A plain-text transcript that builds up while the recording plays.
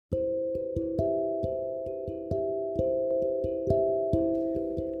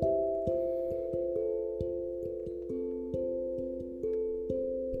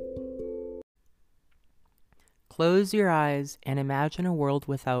Close your eyes and imagine a world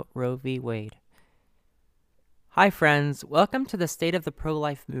without Roe v. Wade. Hi friends, welcome to the State of the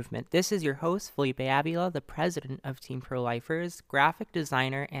Pro-Life Movement. This is your host, Felipe Avila, the president of TeenProLifers, graphic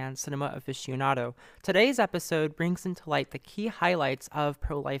designer, and cinema aficionado. Today's episode brings into light the key highlights of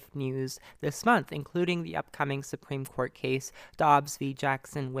pro-life news this month, including the upcoming Supreme Court case, Dobbs v.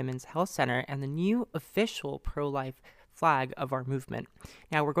 Jackson Women's Health Center, and the new official pro-life flag of our movement.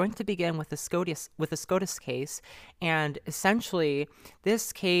 Now, we're going to begin with the SCOTUS case, and essentially,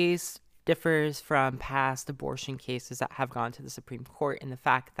 this case differs from past abortion cases that have gone to the Supreme Court in the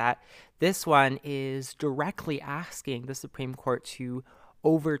fact that this one is directly asking the Supreme Court to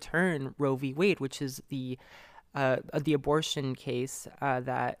overturn Roe v. Wade, which is the abortion case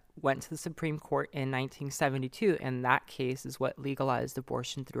that went to the Supreme Court in 1972, and that case is what legalized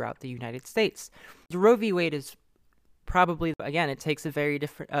abortion throughout the United States. The Roe v. Wade is probably, again, it takes a very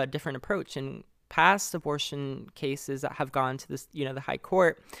different approach. In past abortion cases that have gone to this, the high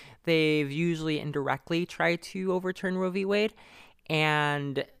court, they've usually indirectly tried to overturn Roe v. Wade,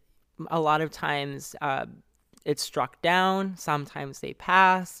 and a lot of times it's struck down. Sometimes they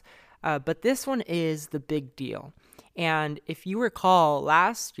pass, but this one is the big deal. And if you recall,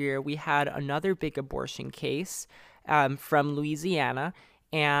 last year we had another big abortion case from Louisiana,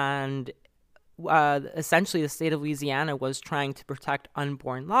 and essentially the state of Louisiana was trying to protect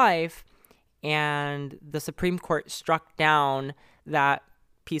unborn life, and the Supreme Court struck down that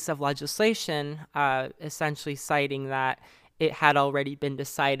piece of legislation, essentially citing that it had already been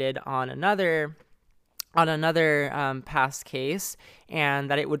decided on another past case, and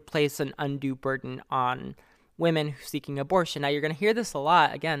that it would place an undue burden on women seeking abortion. Now, you're going to hear this a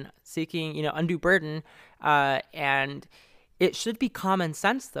lot, again, seeking, undue burden, and it should be common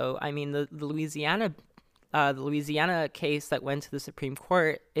sense, though. I mean, the Louisiana case that went to the Supreme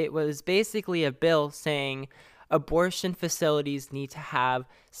Court, it was basically a bill saying abortion facilities need to have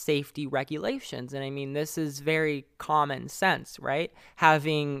safety regulations. And I mean, this is very common sense, right?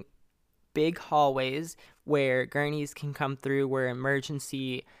 Having big hallways where gurneys can come through, where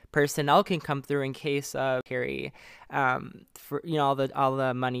emergency personnel can come through in case of carry, for all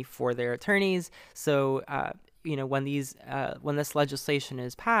the money for their attorneys. So when this legislation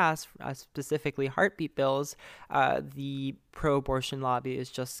is passed, specifically heartbeat bills, the pro-abortion lobby is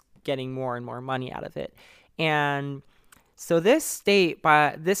just getting more and more money out of it. And so this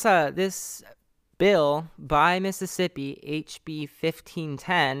bill by Mississippi, HB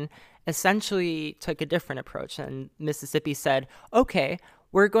 1510, essentially took a different approach. And Mississippi said, okay,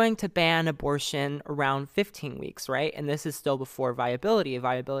 we're going to ban abortion around 15 weeks, right? And this is still before viability.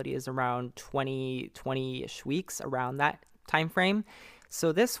 Viability is around 20-ish weeks, around that time frame.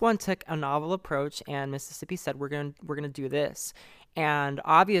 So this one took a novel approach, and Mississippi said, we're going to do this. And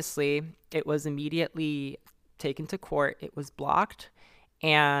obviously, it was immediately taken to court. It was blocked.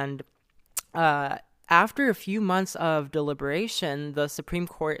 And after a few months of deliberation, the Supreme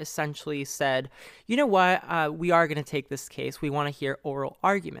Court essentially said, you know what, we are going to take this case. We want to hear oral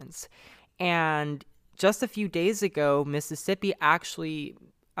arguments. And just a few days ago, Mississippi actually,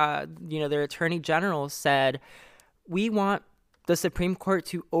 their attorney general said, we want the Supreme Court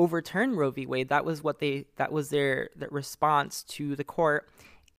to overturn Roe v. Wade. That was their response to the court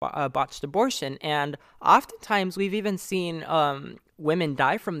botched abortion. And oftentimes we've even seen women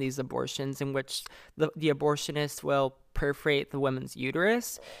die from these abortions, in which the abortionist will perforate the woman's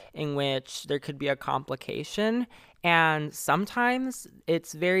uterus, in which there could be a complication. And sometimes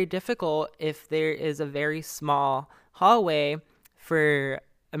it's very difficult if there is a very small hallway for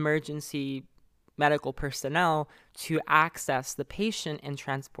emergency medical personnel to access the patient and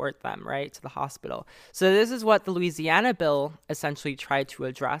transport them, right, to the hospital. So this is what the Louisiana bill essentially tried to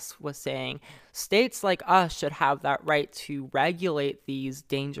address, was saying states like us should have that right to regulate these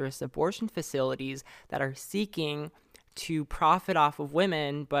dangerous abortion facilities that are seeking to profit off of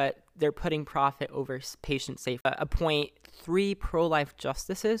women, but they're putting profit over patient safety. Appoint 3 pro-life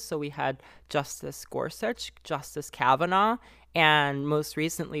justices. So we had Justice Gorsuch, Justice Kavanaugh, and most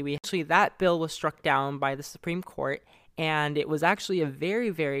recently, that bill was struck down by the Supreme Court, and it was actually a very,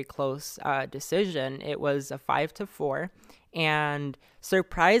 very close decision. It was a 5-4, and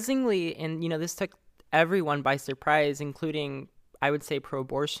surprisingly, and this took everyone by surprise, including, I would say,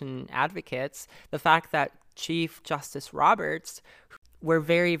 pro-abortion advocates, the fact that Chief Justice Roberts, we're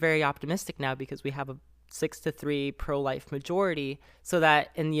very, very optimistic now because we have a 6-3 pro-life majority, so that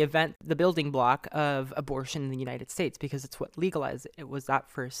in the event, the building block of abortion in the United States, because it's what legalized it, was that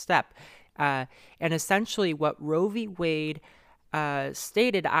first step. And essentially what Roe v. Wade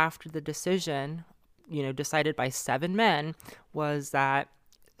stated after the decision, decided by 7 men, was that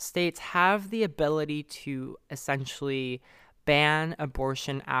states have the ability to essentially ban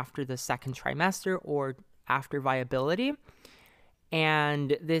abortion after the second trimester or after viability.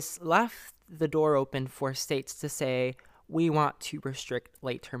 And this left the door open for states to say, we want to restrict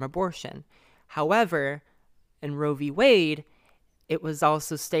late-term abortion. However, in Roe v. Wade, it was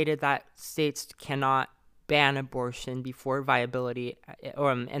also stated that states cannot ban abortion before viability,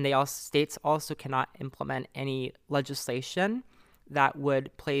 and states also cannot implement any legislation that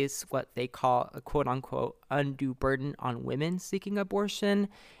would place what they call a quote-unquote undue burden on women seeking abortion.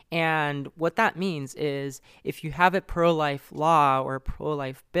 And what that means is if you have a pro-life law or a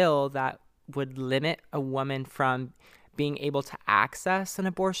pro-life bill that would limit a woman from being able to access an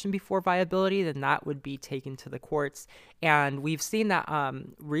abortion before viability, then that would be taken to the courts. And we've seen that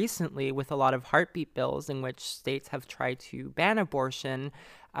recently with a lot of heartbeat bills in which states have tried to ban abortion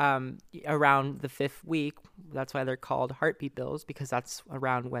around the 5th week. That's why they're called heartbeat bills, because that's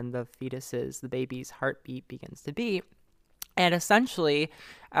around when the baby's heartbeat begins to beat. And essentially,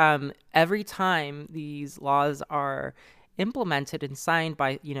 every time these laws are implemented and signed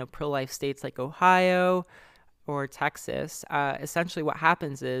by, pro-life states like Ohio or Texas, essentially what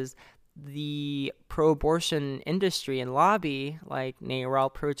happens is the pro-abortion industry and lobby, like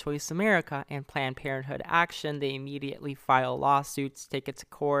NARAL, Pro-Choice America, and Planned Parenthood Action, they immediately file lawsuits, take it to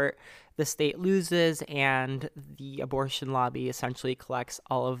court. The state loses, and the abortion lobby essentially collects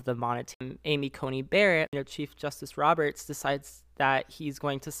all of the monetary. Amy Coney Barrett, Chief Justice Roberts, decides that he's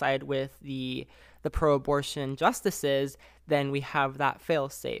going to side with the pro-abortion justices. Then we have that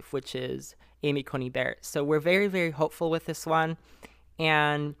fail-safe, which is Amy Coney Barrett. So we're very, very hopeful with this one.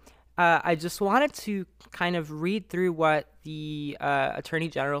 And I just wanted to kind of read through what the Attorney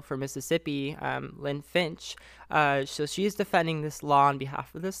General for Mississippi, Lynn Finch, so she's defending this law on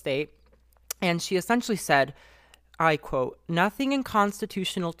behalf of the state. And she essentially said, I quote, "Nothing in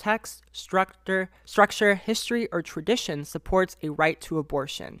constitutional text, structure, history, or tradition supports a right to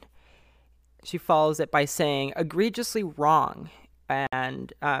abortion." She follows it by saying, egregiously wrong.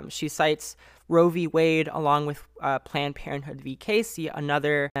 And she cites Roe v. Wade along with Planned Parenthood v. Casey,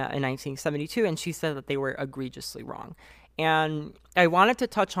 another in 1972, and she said that they were egregiously wrong. And I wanted to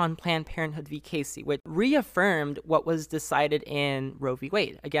touch on Planned Parenthood v. Casey, which reaffirmed what was decided in Roe v.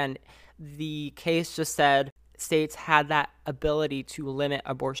 Wade. Again, the case just said states had that ability to limit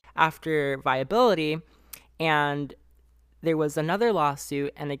abortion after viability, and there was another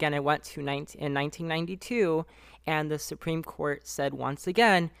lawsuit, and again, it went to in 1992, and the Supreme Court said once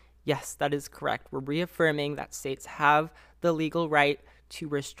again, yes, that is correct. We're reaffirming that states have the legal right to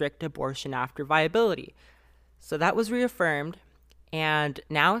restrict abortion after viability. So that was reaffirmed, and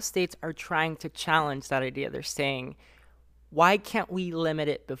now states are trying to challenge that idea. They're saying, why can't we limit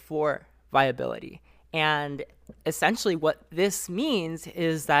it before viability? And essentially what this means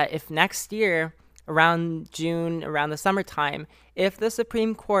is that if next year, around June, around the summertime, if the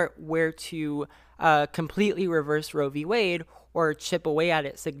Supreme Court were to completely reverse Roe v. Wade or chip away at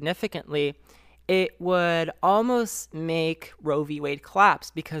it significantly, it would almost make Roe v. Wade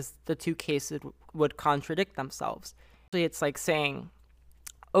collapse because the two cases would contradict themselves. It's like saying,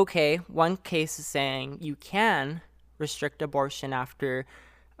 okay, one case is saying you can restrict abortion after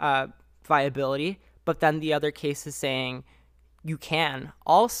viability, but then the other case is saying you can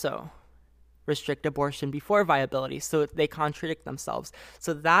also restrict abortion before viability, so they contradict themselves.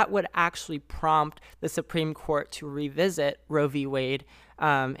 So that would actually prompt the Supreme Court to revisit Roe v. Wade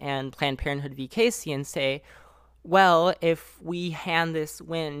and Planned Parenthood v. Casey and say, well, if we hand this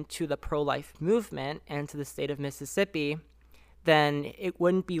win to the pro-life movement and to the state of Mississippi, then it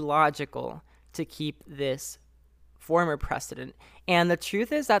wouldn't be logical to keep this former precedent. And the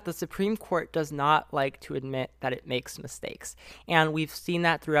truth is that the Supreme Court does not like to admit that it makes mistakes. And we've seen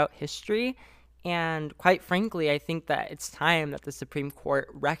that throughout history. And quite frankly, I think that it's time that the Supreme Court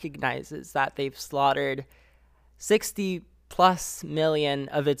recognizes that they've slaughtered 60 plus million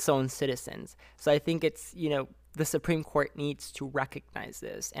of its own citizens. So I think it's, the Supreme Court needs to recognize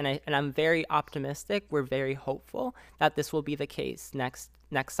this. And I'm very optimistic. We're very hopeful that this will be the case next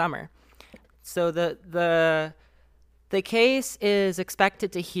summer. So the case is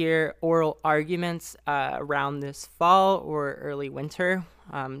expected to hear oral arguments around this fall or early winter,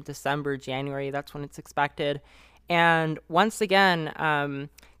 December, January, that's when it's expected. And once again,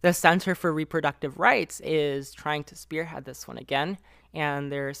 the Center for Reproductive Rights is trying to spearhead this one again.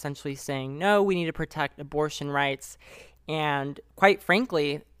 And they're essentially saying, no, we need to protect abortion rights. And quite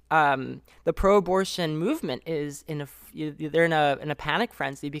frankly, the pro-abortion movement is in a panic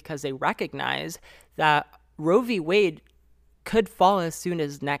frenzy because they recognize that Roe v. Wade could fall as soon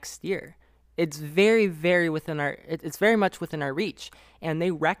as next year. it's very, very it's very much within our reach, and they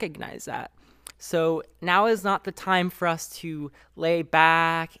recognize that. So now is not the time for us to lay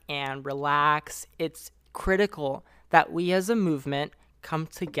back and relax. It's critical that we as a movement come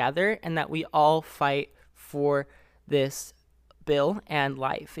together and that we all fight for this bill and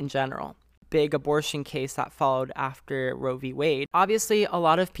life in general. Big abortion case that followed after Roe v. Wade. Obviously, a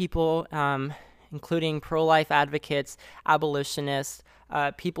lot of people, including pro-life advocates, abolitionists,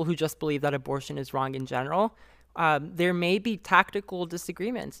 people who just believe that abortion is wrong in general, there may be tactical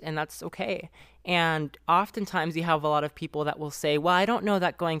disagreements, and that's okay. And oftentimes you have a lot of people that will say, well, I don't know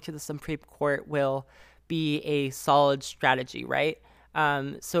that going to the Supreme Court will be a solid strategy, right?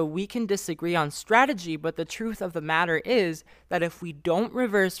 So we can disagree on strategy, but the truth of the matter is that if we don't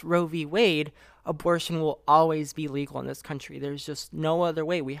reverse Roe v. Wade, abortion will always be legal in this country. There's just no other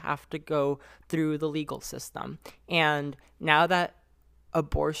way. We have to go through the legal system. And now that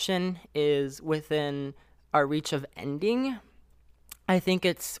abortion is within our reach of ending, I think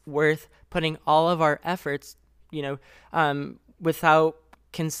it's worth putting all of our efforts, without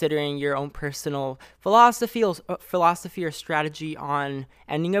considering your own personal philosophy or strategy on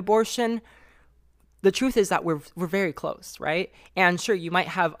ending abortion. The truth is that we're very close, right? And sure, you might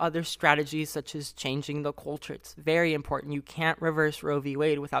have other strategies such as changing the culture. It's very important. You can't reverse Roe v.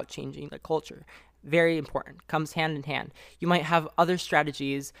 Wade without changing the culture. Very important. Comes hand in hand. You might have other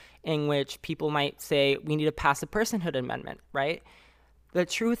strategies in which people might say, we need to pass a personhood amendment, right? The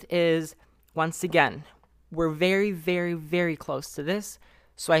truth is, once again, we're very, very, very close to this.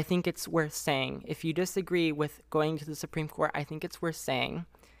 So I think it's worth saying, if you disagree with going to the Supreme Court, I think it's worth saying,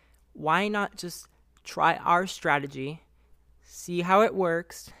 why not just try our strategy, see how it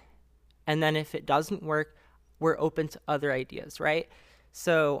works, and then if it doesn't work, we're open to other ideas, right?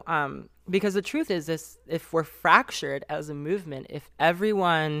 So, because the truth is this, if we're fractured as a movement, if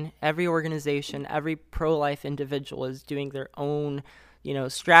everyone, every organization, every pro-life individual is doing their own,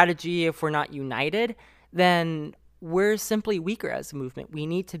 strategy, if we're not united, then we're simply weaker as a movement. We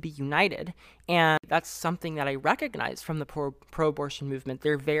need to be united. And that's something that I recognize from the pro-abortion movement.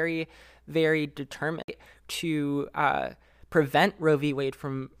 They're very, very determined to prevent Roe v. Wade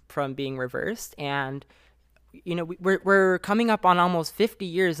from being reversed. And we're coming up on almost 50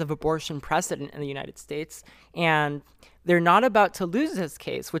 years of abortion precedent in the United States, and they're not about to lose this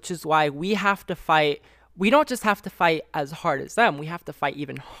case, which is why we have to fight. We don't just have to fight as hard as them, we have to fight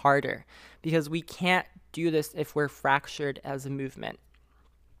even harder, because we can't do this if we're fractured as a movement.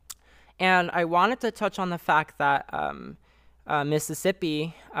 And I wanted to touch on the fact that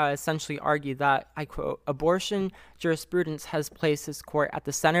Mississippi essentially argued that, I quote, abortion jurisprudence has placed this court at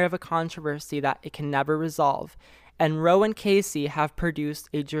the center of a controversy that it can never resolve, and Roe and Casey have produced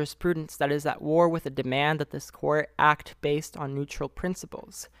a jurisprudence that is at war with the demand that this court act based on neutral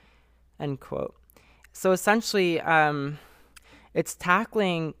principles, end quote. So essentially, it's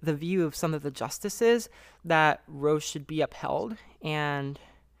tackling the view of some of the justices that Roe should be upheld, and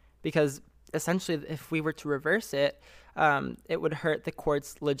because essentially if we were to reverse it, it would hurt the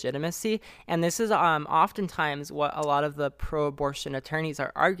court's legitimacy. And this is oftentimes what a lot of the pro-abortion attorneys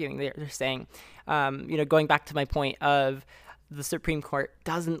are arguing. They're saying, going back to my point of the Supreme Court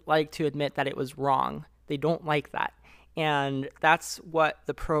doesn't like to admit that it was wrong. They don't like that. And that's what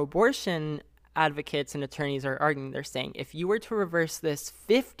the pro-abortion advocates and attorneys are arguing. They're saying, if you were to reverse this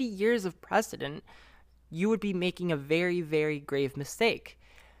 50 years of precedent, you would be making a very, very grave mistake.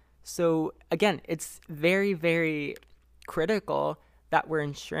 So again, it's very, very critical that we're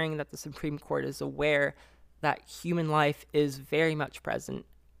ensuring that the Supreme Court is aware that human life is very much present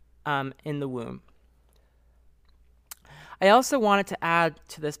in the womb. I also wanted to add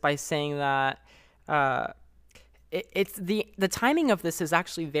to this by saying that it's the timing of this is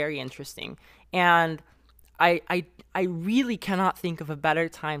actually very interesting, and I really cannot think of a better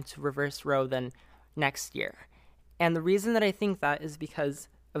time to reverse Roe than next year. And the reason that I think that is because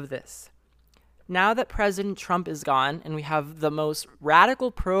of this. Now that President Trump is gone and we have the most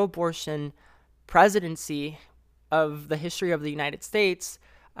radical pro-abortion presidency of the history of the United States,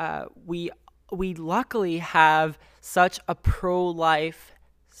 we luckily have such a pro-life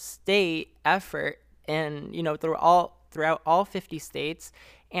state effort in throughout all 50 states.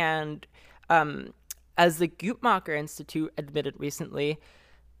 And as the Guttmacher Institute admitted recently,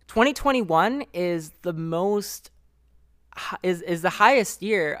 2021 is the highest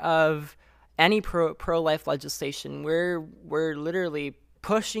year of any pro-life legislation. We're literally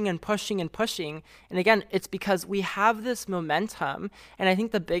pushing and pushing and pushing. And again, it's because we have this momentum. And I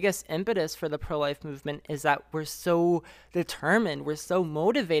think the biggest impetus for the pro-life movement is that we're so determined, we're so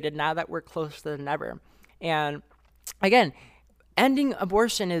motivated now that we're closer than ever. And again, ending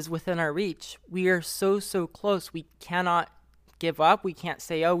abortion is within our reach. We are so, so close. We cannot give up. We can't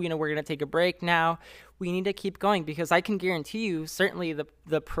say, oh, we're going to take a break now. We need to keep going, because I can guarantee you, certainly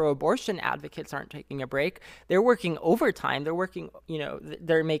the pro-abortion advocates aren't taking a break. They're working overtime. They're working,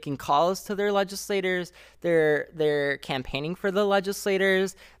 they're making calls to their legislators. They're campaigning for the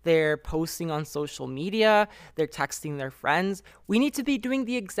legislators. They're posting on social media. They're texting their friends. We need to be doing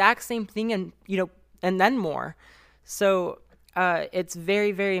the exact same thing, and then more. So it's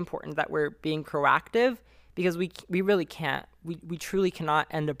very, very important that we're being proactive, because we really can't. We truly cannot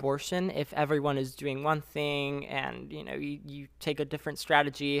end abortion if everyone is doing one thing and, you take a different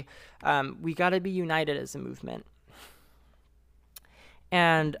strategy. We got to be united as a movement.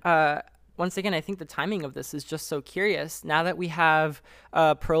 And once again, I think the timing of this is just so curious. Now that we have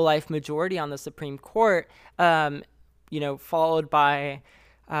a pro-life majority on the Supreme Court, followed by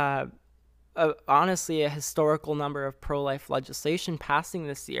honestly a historical number of pro-life legislation passing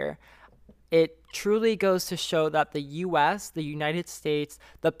this year, it truly goes to show that the U.S., the United States,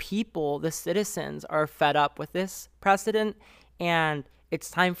 the people, the citizens are fed up with this precedent, and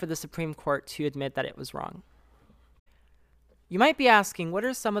it's time for the Supreme Court to admit that it was wrong. You might be asking, what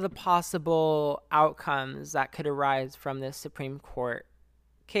are some of the possible outcomes that could arise from this Supreme Court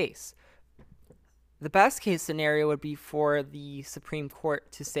case? The best case scenario would be for the Supreme Court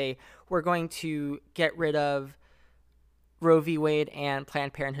to say, we're going to get rid of Roe v. Wade and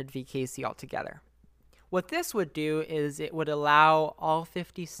Planned Parenthood v. Casey altogether. What this would do is it would allow all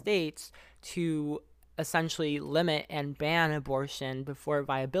 50 states to essentially limit and ban abortion before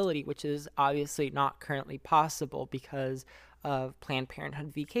viability, which is obviously not currently possible because of Planned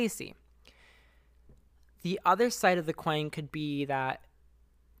Parenthood v. Casey. The other side of the coin could be that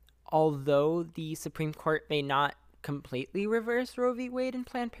although the Supreme Court may not completely reverse Roe v. Wade and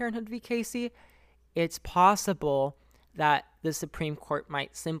Planned Parenthood v. Casey, it's possible that the Supreme Court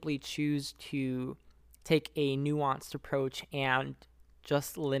might simply choose to take a nuanced approach and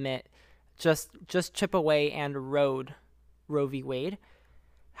just chip away and erode Roe v. Wade.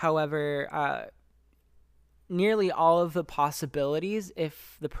 However, nearly all of the possibilities,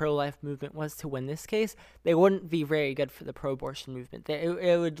 if the pro-life movement was to win this case, they wouldn't be very good for the pro-abortion movement.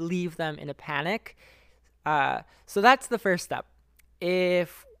 It would leave them in a panic. So that's the first step.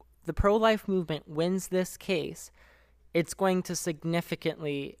 If the pro-life movement wins this case, it's going to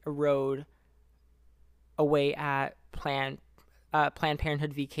significantly erode away at Planned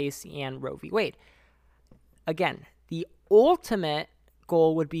Parenthood v. Casey and Roe v. Wade. Again, the ultimate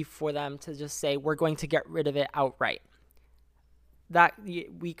goal would be for them to just say, we're going to get rid of it outright. That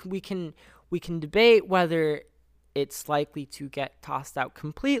we can debate whether it's likely to get tossed out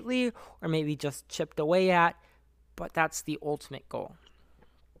completely or maybe just chipped away at, but that's the ultimate goal.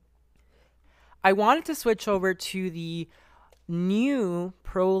 I wanted to switch over to the new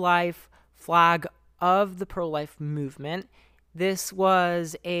pro-life flag of the pro-life movement. This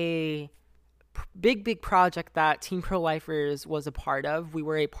was a big project that TeenProLifers was a part of. We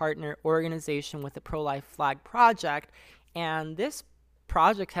were a partner organization with the Pro-Life Flag Project, and this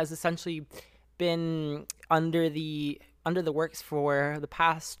project has essentially been under the works for the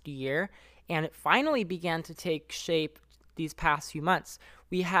past year, and it finally began to take shape these past few months.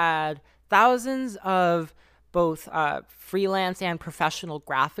 We had thousands of both freelance and professional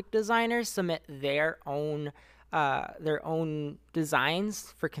graphic designers submit their own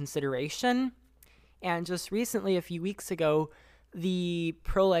designs for consideration. And just recently, a few weeks ago, the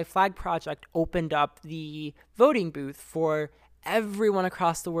Pro-Life Flag Project opened up the voting booth for everyone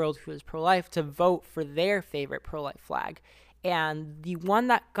across the world who is pro-life to vote for their favorite pro-life flag. And the one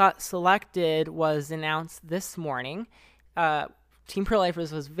that got selected was announced this morning.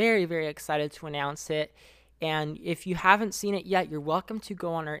 TeenProLifers was very, very excited to announce it. And if you haven't seen it yet, you're welcome to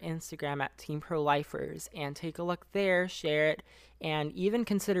go on our Instagram at TeenProLifers and take a look there, share it, and even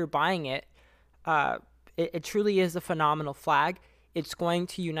consider buying it. It truly is a phenomenal flag. It's going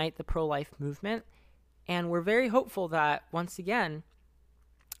to unite the pro-life movement. And we're very hopeful that, once again,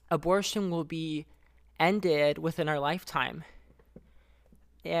 abortion will be ended within our lifetime.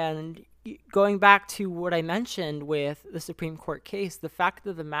 And going back to what I mentioned with the Supreme Court case, the fact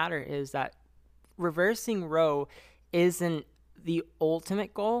of the matter is that reversing Roe isn't the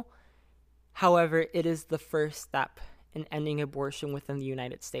ultimate goal. However, it is the first step in ending abortion within the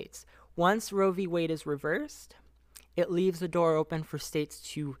United States. Once Roe v. Wade is reversed, it leaves the door open for states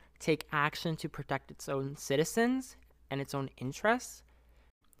to take action to protect its own citizens and its own interests.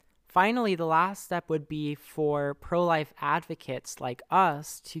 Finally, the last step would be for pro-life advocates like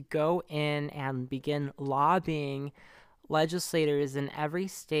us to go in and begin lobbying legislators in every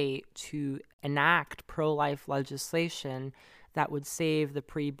state to enact pro-life legislation that would save the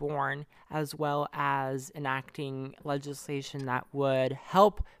preborn, as well as enacting legislation that would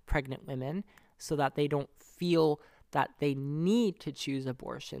help pregnant women so that they don't feel that they need to choose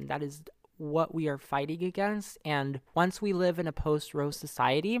abortion. That is what we are fighting against. And once we live in a post-Roe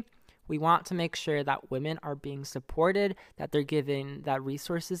society, we want to make sure that women are being supported, that they're given the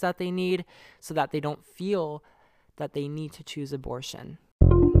resources that they need so that they don't feel that they need to choose abortion.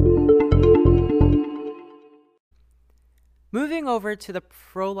 Moving over to the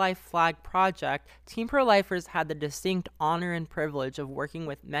Pro-Life Flag Project, TeenProLifers had the distinct honor and privilege of working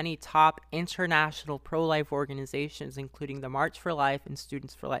with many top international pro-life organizations, including the March for Life and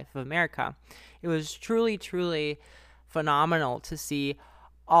Students for Life of America. It was truly, truly phenomenal to see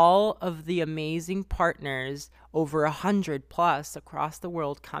all of the amazing partners, over 100 plus across the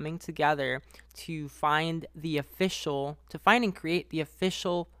world, coming together to find and create the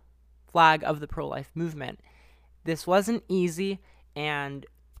official flag of the pro-life movement. This wasn't easy, and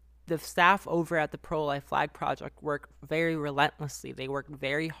the staff over at the Pro-Life Flag Project worked very relentlessly. They worked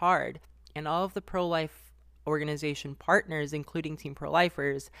very hard, and all of the pro-life organization partners, including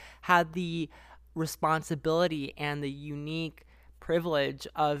TeenProLifers, had the responsibility and the unique privilege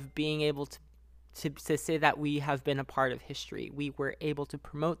of being able to say that we have been a part of history. We were able to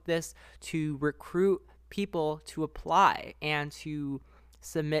promote this, to recruit people to apply and to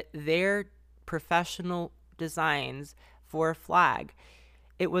submit their professional designs for a flag.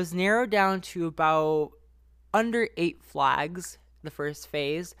 It was narrowed down to about under 8 flags, the first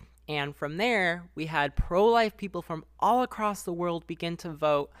phase, and from there we had pro-life people from all across the world begin to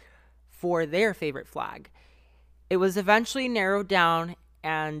vote for their favorite flag. It was eventually narrowed down,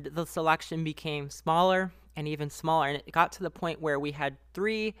 and the selection became smaller and even smaller, and it got to the point where we had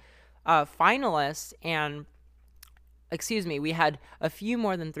 3 finalists, and we had a few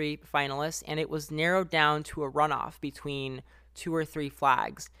more than 3 finalists, and it was narrowed down to a runoff between 2 or 3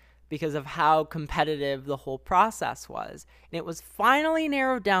 flags because of how competitive the whole process was. And it was finally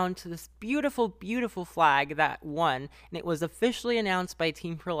narrowed down to this beautiful, beautiful flag that won, and it was officially announced by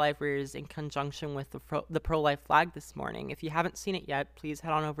TeenProLifers in conjunction with the pro-life flag this morning. If you haven't seen it yet, please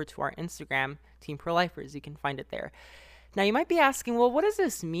head on over to our Instagram, TeenProLifers. You can find it there. Now, you might be asking, well, what does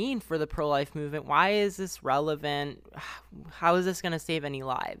this mean for the pro-life movement? Why is this relevant? How is this going to save any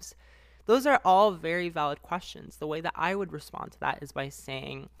lives? Those are all very valid questions. The way that I would respond to that is by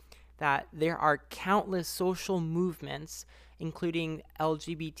saying that there are countless social movements, including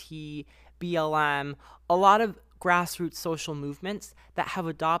LGBT, BLM, a lot of grassroots social movements that have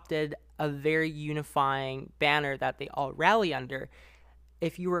adopted a very unifying banner that they all rally under.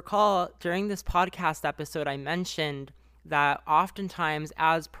 If you recall, during this podcast episode, I mentioned that oftentimes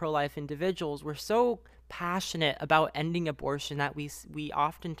as pro-life individuals, we're so passionate about ending abortion that we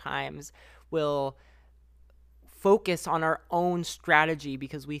oftentimes will focus on our own strategy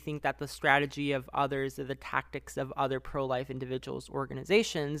because we think that the strategy of others or the tactics of other pro-life individuals,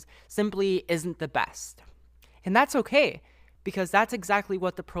 organizations, simply isn't the best. And that's okay, because that's exactly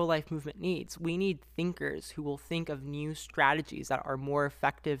what the pro-life movement needs. We need thinkers who will think of new strategies that are more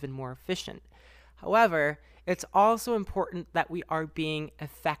effective and more efficient. However, it's also important that we are being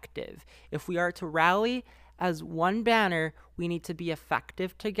effective. If we are to rally as one banner, we need to be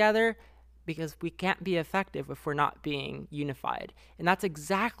effective together, because we can't be effective if we're not being unified. And that's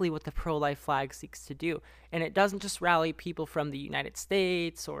exactly what the pro-life flag seeks to do. And it doesn't just rally people from the United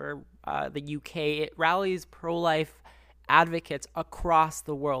States or the UK. It rallies pro-life advocates across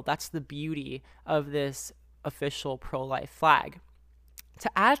the world. That's the beauty of this official pro-life flag. To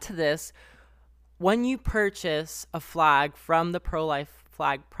add to this, when you purchase a flag from the Pro-Life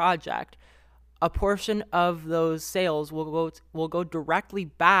Flag Project, a portion of those sales will go directly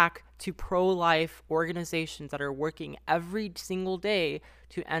back to pro-life organizations that are working every single day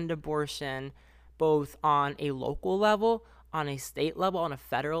to end abortion, both on a local level, on a state level, on a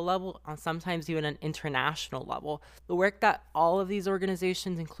federal level, on sometimes even an international level. The work that all of these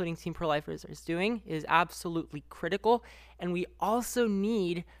organizations, including TeenProLifers, is doing is absolutely critical, and we also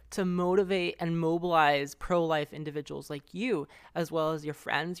need to motivate and mobilize pro-life individuals like you, as well as your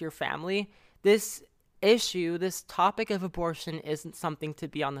friends, your family. This issue, this topic of abortion, isn't something to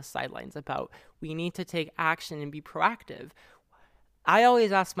be on the sidelines about. We need to take action and be proactive. I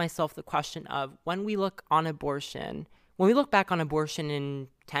always ask myself the question of, when we look back on abortion in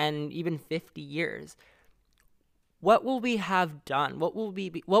 10, even 50 years, what will we have done? What will we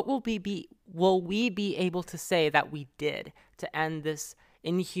be able to say that we did to end this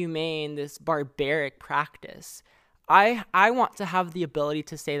inhumane, this barbaric practice? I want to have the ability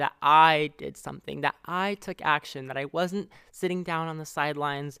to say that I did something, that I took action, that I wasn't sitting down on the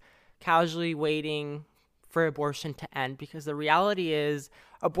sidelines casually waiting for abortion to end, because the reality is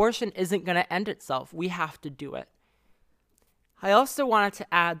abortion isn't going to end itself. We have to do it. I also wanted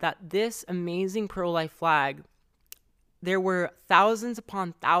to add that this amazing pro-life flag, there were thousands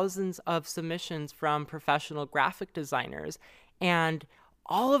upon thousands of submissions from professional graphic designers, and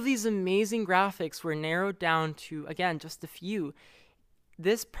all of these amazing graphics were narrowed down to, again, just a few.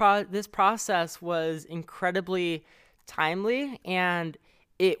 This process was incredibly timely, and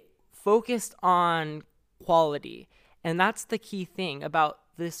it focused on quality. And that's the key thing about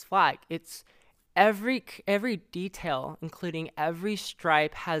this flag. It's every detail, including every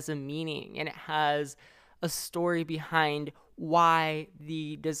stripe, has a meaning, and it has a story behind why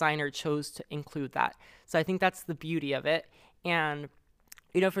the designer chose to include that. So I think that's the beauty of it. And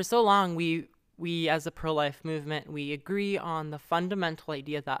for so long we as a pro-life movement, we agree on the fundamental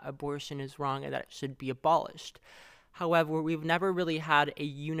idea that abortion is wrong and that it should be abolished. However, we've never really had a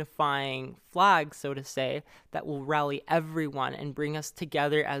unifying flag, so to say, that will rally everyone and bring us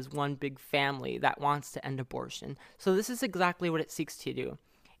together as one big family that wants to end abortion. So this is exactly what it seeks to do.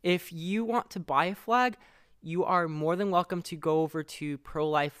 If you want to buy a flag, you are more than welcome to go over to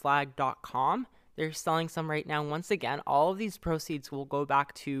prolifeflag.com. They're selling some right now. Once again, all of these proceeds will go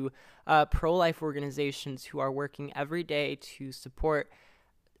back to pro-life organizations who are working every day to support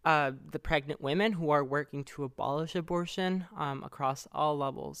the pregnant women who are working to abolish abortion across all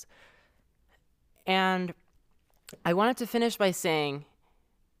levels. And I wanted to finish by saying,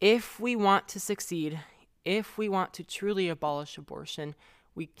 if we want to succeed, if we want to truly abolish abortion,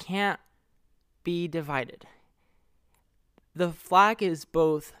 we can't be divided. The flag is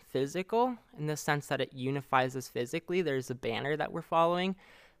both physical, in the sense that it unifies us physically. There's a banner that we're following.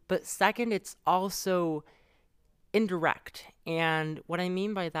 But second, it's also indirect. And what I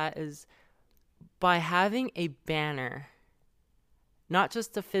mean by that is, by having a banner, not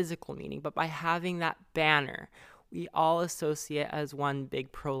just a physical meaning, but by having that banner, we all associate as one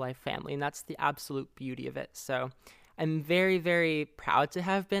big pro-life family. And that's the absolute beauty of it. So I'm very, very proud to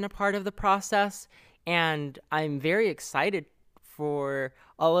have been a part of the process. And I'm very excited for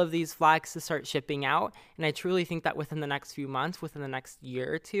all of these flags to start shipping out. And I truly think that within the next few months, within the next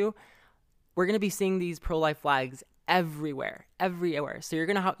year or two, we're going to be seeing these pro-life flags everywhere. So you're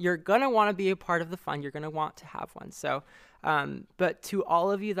gonna want to be a part of the fun. You're going to want to have one. So, but to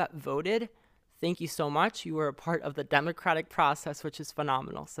all of you that voted, thank you so much. You were a part of the democratic process, which is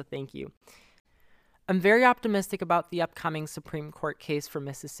phenomenal. So thank you. I'm very optimistic about the upcoming Supreme Court case for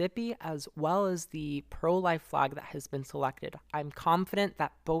Mississippi, as well as the pro-life flag that has been selected. I'm confident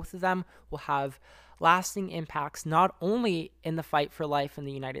that both of them will have lasting impacts, not only in the fight for life in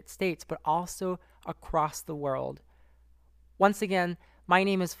the United States, but also across the world. Once again, my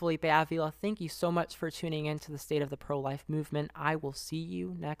name is Felipe Avila. Thank you so much for tuning in to the State of the Pro-Life Movement. I will see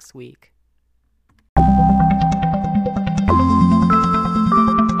you next week.